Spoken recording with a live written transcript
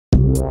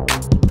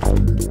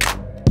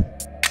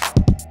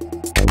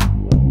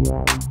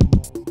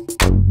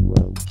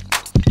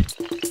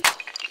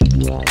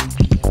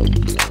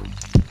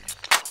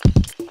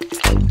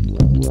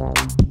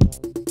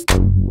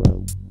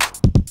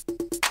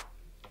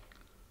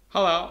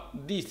Hello,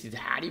 this is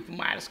Harry from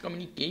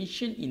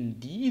Communication. In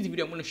this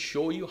video, I'm going to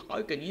show you how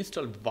you can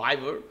install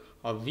Viver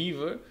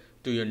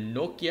to your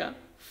Nokia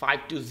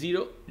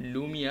 520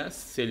 Lumia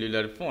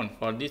cellular phone.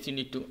 For this, you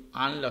need to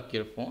unlock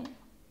your phone.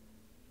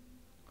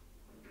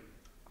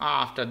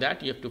 After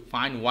that, you have to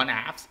find one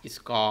app. It's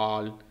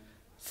called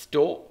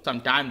Store.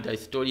 Sometimes the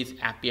store is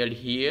appeared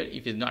here.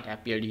 If it's not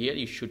appeared here,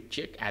 you should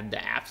check at the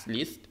apps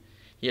list.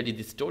 Here is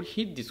the store.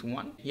 Hit this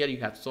one. Here you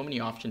have so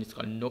many options. It's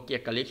called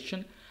Nokia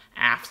Collection,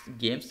 apps,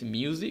 games,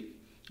 music.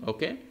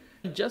 Okay,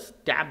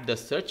 just tap the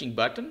searching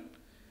button,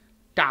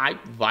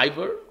 type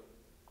Viver,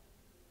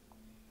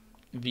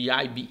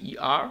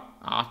 Viber.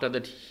 After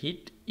that,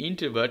 hit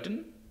enter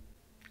button.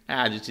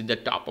 As you see, the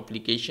top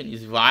application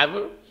is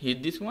Viver.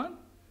 Hit this one.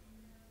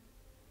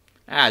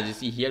 As you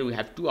see here, we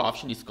have two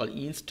options. It's called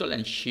install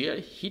and share.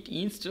 Hit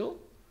install.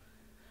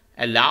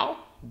 Allow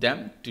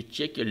them to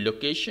check your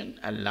location.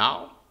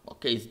 Allow.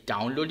 Okay, it's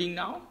downloading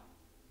now.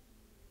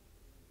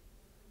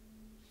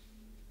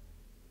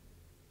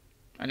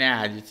 And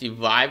as you see,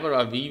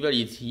 Viver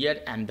is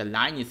here and the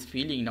line is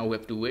filling. Now we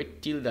have to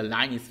wait till the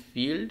line is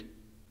filled.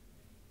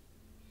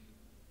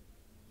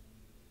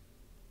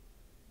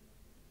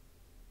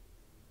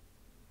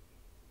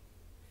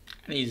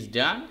 And it's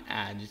done.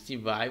 As you see,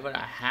 Viver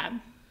I have.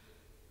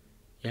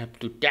 You have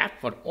to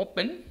tap for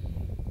open.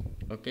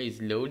 Okay,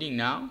 it's loading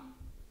now.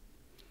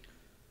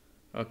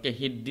 Okay,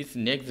 hit this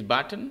next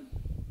button.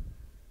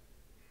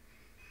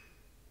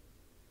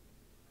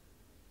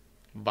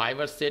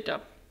 Viver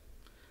setup.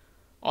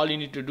 All you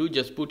need to do,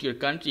 just put your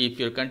country. If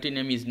your country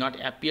name is not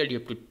appeared, you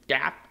have to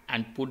tap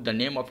and put the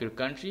name of your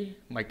country.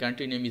 My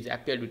country name is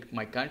appeared with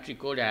my country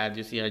code, as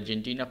you see,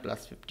 Argentina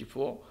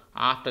 +54.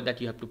 After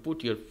that, you have to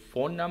put your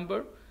phone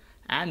number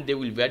and they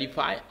will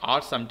verify,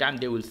 or sometimes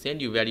they will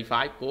send you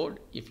verify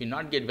code. If you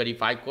not get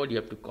verify code, you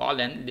have to call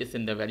and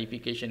listen the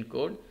verification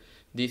code.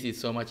 This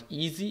is so much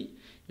easy.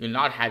 You will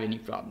not have any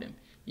problem.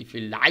 If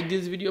you like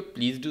this video,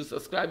 please do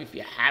subscribe. If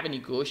you have any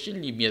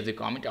question, leave me as a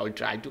comment. I will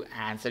try to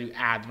answer you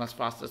as much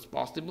fast as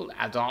possible.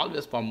 As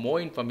always, for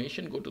more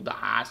information, go to the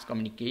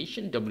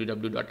Communication,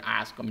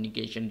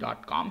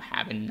 www.communication.com.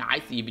 Have a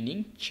nice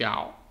evening.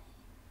 Ciao.